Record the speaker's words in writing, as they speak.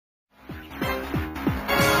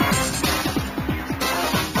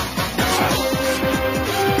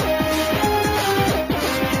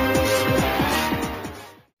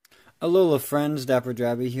Alola friends,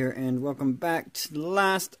 DapperDraby here, and welcome back to the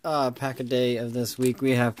last pack a day of this week.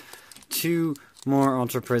 We have 2 more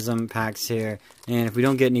Ultra Prism packs here, and if we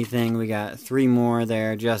don't get anything, we got 3 more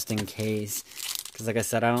there just in case. Because like I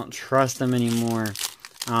said, I don't trust them anymore.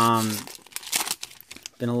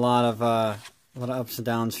 Been a lot of ups and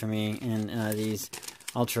downs for me in these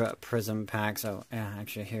Ultra Prism packs. Oh, yeah,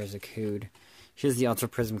 actually, here's a code. Here's the Ultra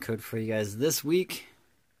Prism code for you guys this week.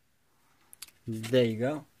 There you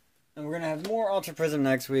go. And we're going to have more Ultra Prism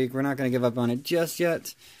next week. We're not going to give up on it just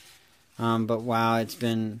yet. But wow, it's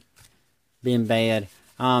been being bad.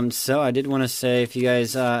 So I did want to say, if you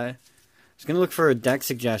guys... I was going to look for a deck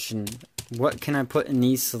suggestion. What can I put in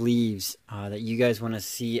these sleeves that you guys want to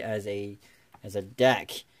see as a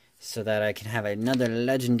deck, so that I can have another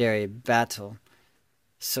legendary battle?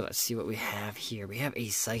 So let's see what we have here. We have a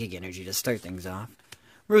Psychic Energy to start things off.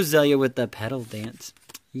 Roselia with the Petal Dance.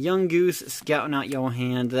 Young Goose scouting out your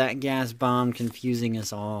hand, that gas bomb confusing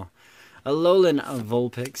us all. Alolan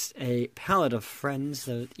Vulpix, a palette of friends,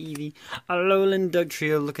 so Eevee. Alolan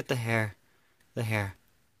Dugtrio, look at the hair. The hair.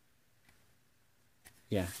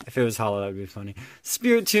 Yeah, if it was hollow, that would be funny.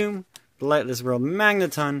 Spiritomb, Lightless World,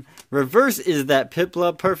 Magneton. Reverse is that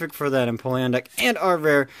Piplup, perfect for that Empoleon deck. And our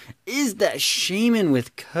rare is that Shaman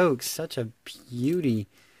with Coke, such a beauty.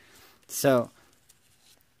 So,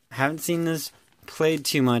 haven't seen this played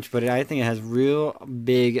too much, but I think it has real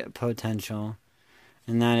big potential,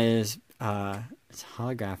 and that is it's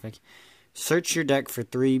holographic. Search your deck for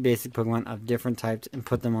 3 basic Pokemon of different types and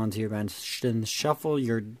put them onto your bench, then shuffle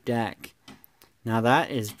your deck. Now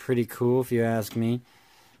that is pretty cool if you ask me.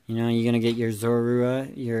 You know, you're gonna get your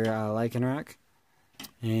Zorua, your Lycanroc,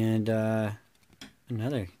 and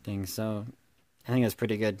another thing, so I think that's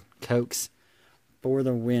pretty good. Cokes for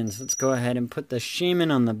the wins. Let's go ahead and put the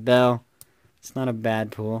Shaman on the bell. It's not a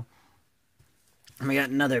bad pool. And we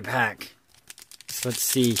got another pack. So let's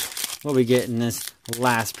see what we get in this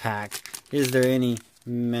last pack. Is there any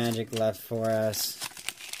magic left for us?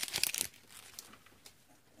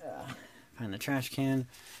 Find the trash can.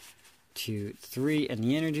 2, 3, and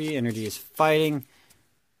the energy. Energy is fighting.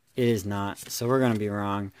 It is not. So we're going to be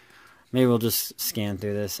wrong. Maybe we'll just scan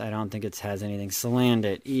through this. I don't think it has anything.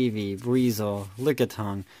 Salandit, Eevee, Breezel,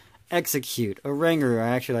 Lickitung, Execute, Oranguru. I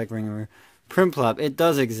actually like Oranguru. Prinplup, it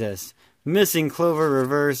does exist. Missing Clover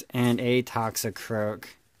Reverse, and a Toxicroak.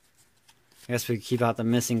 I guess we could keep out the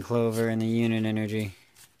Missing Clover and the Unit Energy.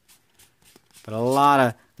 But a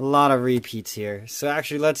lot of repeats here. So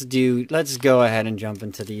actually, let's go ahead and jump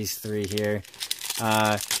into these 3 here,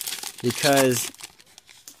 because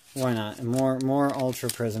why not? More Ultra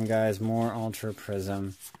Prism, guys. More Ultra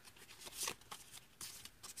Prism.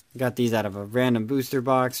 Got these out of a random booster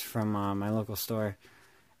box from my local store.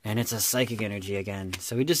 And it's a Psychic Energy again.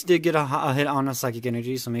 So we just did get a hit on a Psychic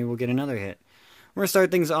Energy, so maybe we'll get another hit. We're going to start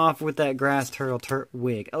things off with that Grass Turtle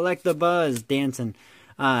Turtwig. Electabuzz, Dancing.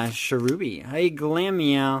 Cherubi. Hey,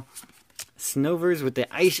 Glameow. Snovers with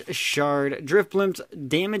the Ice Shard. Drifblimps,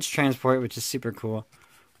 Damage Transport, which is super cool.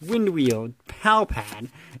 Windwheel, Palpad.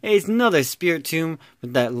 Hey, it's another Spiritomb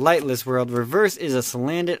with that Lightless World. Reverse is a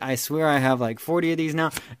Salandit. I swear I have like 40 of these now.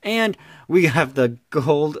 And we have the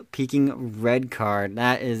Gold Peaking Red card.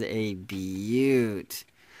 That is a beaut.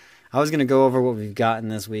 I was going to go over what we've gotten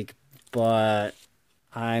this week, but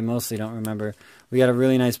I mostly don't remember. We got a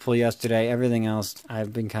really nice pull yesterday. Everything else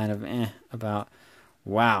I've been kind of about.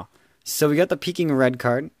 Wow. So we got the Peaking Red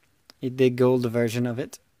card. The gold version of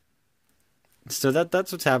it. So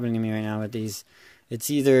that's what's happening to me right now with these.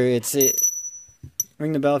 It's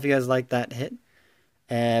ring the bell if you guys like that hit.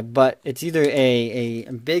 But it's either a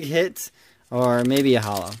big hit or maybe a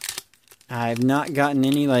hollow. I've not gotten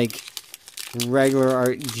any like regular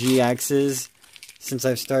art GXs since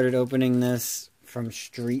I've started opening this from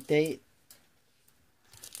Street Date.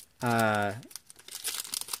 But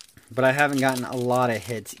I haven't gotten a lot of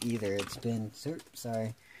hits either. It's been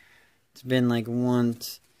It's been like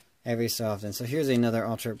once every so often. So here's another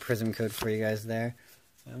Ultra Prism code for you guys there.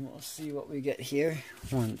 And we'll see what we get here.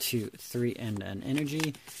 1, 2, 3, and an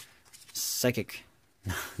energy. Psychic.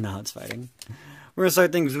 Now it's fighting. We're going to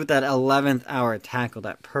start things with that 11th hour tackle.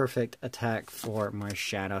 That perfect attack for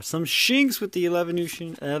Marshadow. Some Shinx with the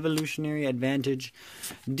evolutionary advantage.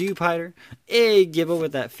 Dewpider. A Gibble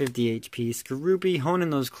with that 50 HP. Skorupi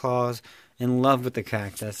honing those claws. In love with the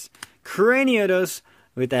cactus. Craniotos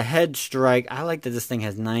with a head strike. I like that this thing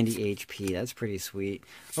has 90 HP. That's pretty sweet.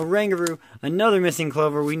 Oranguru, another Missing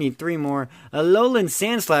Clover. We need 3 more. Alolan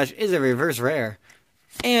Sandslash is a reverse rare.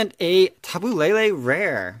 And a Tapu Lele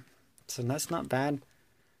rare. So that's not bad.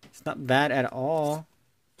 It's not bad at all.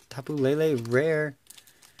 Tapu Lele rare.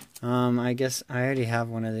 I guess I already have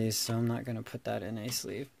one of these, so I'm not going to put that in a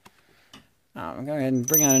sleeve. I'm going to go ahead and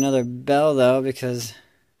bring out another bell, though, because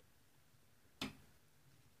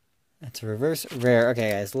it's a reverse rare.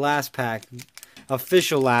 Okay, guys, last pack.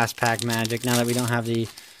 Official last pack magic, now that we don't have the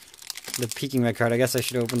peaking red card. I guess I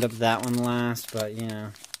should have opened up that one last, but, you know,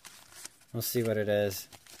 we'll see what it is.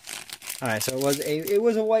 Alright, so it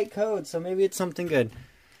was a white code, so maybe it's something good.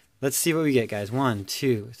 Let's see what we get, guys. 1,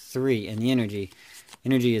 2, 3, and the energy.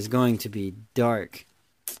 Energy is going to be dark.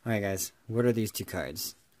 Alright, guys, what are these two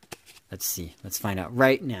cards? Let's see. Let's find out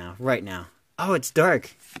right now. Right now. Oh, it's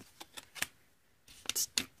dark. It's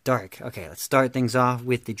dark. Okay, let's start things off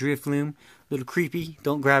with the Drifloon. A little creepy.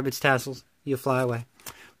 Don't grab its tassels. You'll fly away.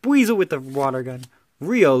 Weasel with the water gun.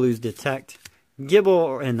 Riolu's Detect.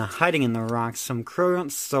 Gibble and the Hiding in the Rocks. Some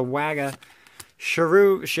Crowdont Sawaga.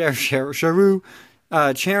 Sharu.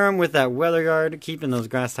 Charum with that Weather Guard. Keeping those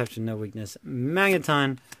grass types with no weakness.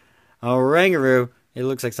 Magaton. Orangaroo. It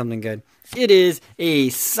looks like something good. It is a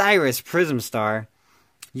Cyrus Prism Star.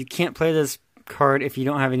 You can't play this card if you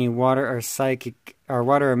don't have any water or psychic or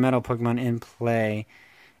water or metal Pokemon in play.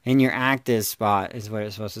 In your active spot is what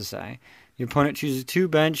it's supposed to say. Your opponent chooses 2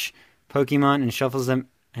 bench Pokemon and shuffles them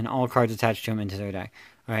and all cards attached to them into their deck.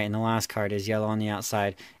 Alright, and the last card is yellow on the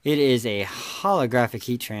outside. It is a holographic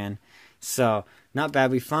Heatran. So, not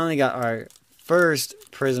bad. We finally got our first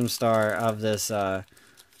Prism Star of this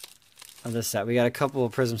set. We got a couple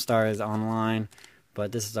of Prism Stars online,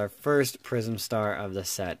 but this is our first Prism Star of the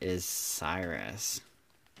set is Cyrus.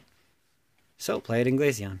 So, play it in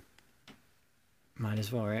Glaceon. Might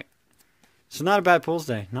as well, right? So, not a bad pulls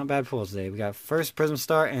day. Not bad pulls day. We got first Prism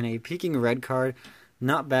Star and a peeking red card.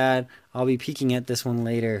 Not bad. I'll be peeking at this one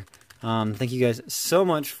later. Thank you guys so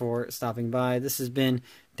much for stopping by. This has been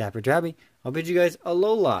DapperDraby. I'll bid you guys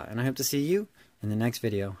alola, and I hope to see you in the next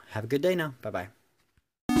video. Have a good day now. Bye-bye.